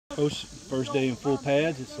First day in full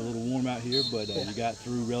pads. It's a little warm out here, but you got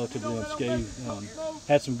through relatively unscathed.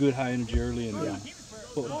 Had some good high energy early, and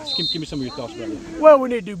well, give me some of your thoughts about it. Well, we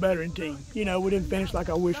need to do better in team. You know, we didn't finish like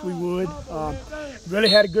I wish we would. Really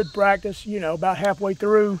had a good practice. You know, about halfway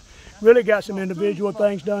through, really got some individual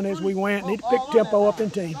things done as we went. Need to pick tempo up in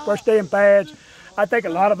team. First day in pads, I think a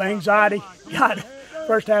lot of anxiety got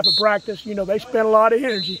first half of practice. You know, they spent a lot of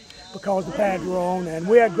energy because the pads were on, and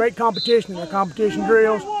we had great competition in our competition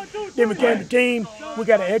drills. Then we came to team. We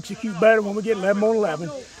got to execute better when we get 11 on 11.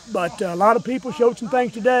 But a lot of people showed some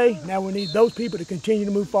things today. Now we need those people to continue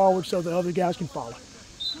to move forward so the other guys can follow.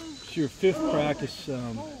 It's your fifth practice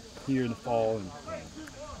here in the fall, and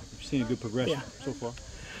you've seen a good progression so far.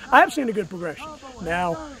 I have seen a good progression.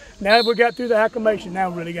 Now that we got through the acclimation, now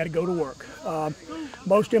we really got to go to work.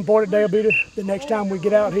 Most important day will be the next time we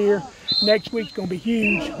get out here. Next week's going to be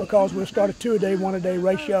huge because we'll start a 2-a-day, 1-a-day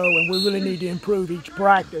ratio, and we really need to improve each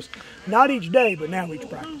practice. Not each day, but now each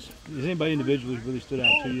practice. Has anybody individually really stood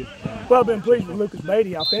out to you? Well, I've been pleased with Lucas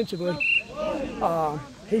Beatty offensively.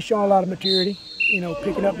 He's shown a lot of maturity, you know,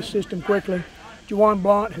 picking up the system quickly. Juwan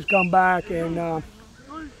Blunt has come back and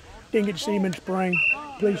didn't get to see him in the spring.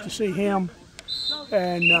 Pleased to see him.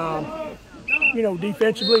 And, you know,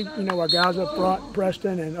 defensively, you know, our guys up front,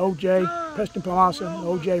 Preston and Preston Palasa,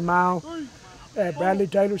 OJ Mile, Bradley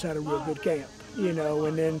Taylor's had a real good camp, you know,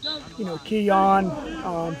 and then, you know, Keon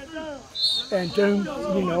and Toom,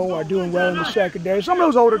 you know, are doing well in the secondary. Some of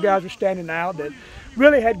those older guys are standing out that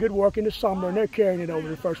really had good work in the summer, and they're carrying it over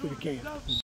the first week of camp.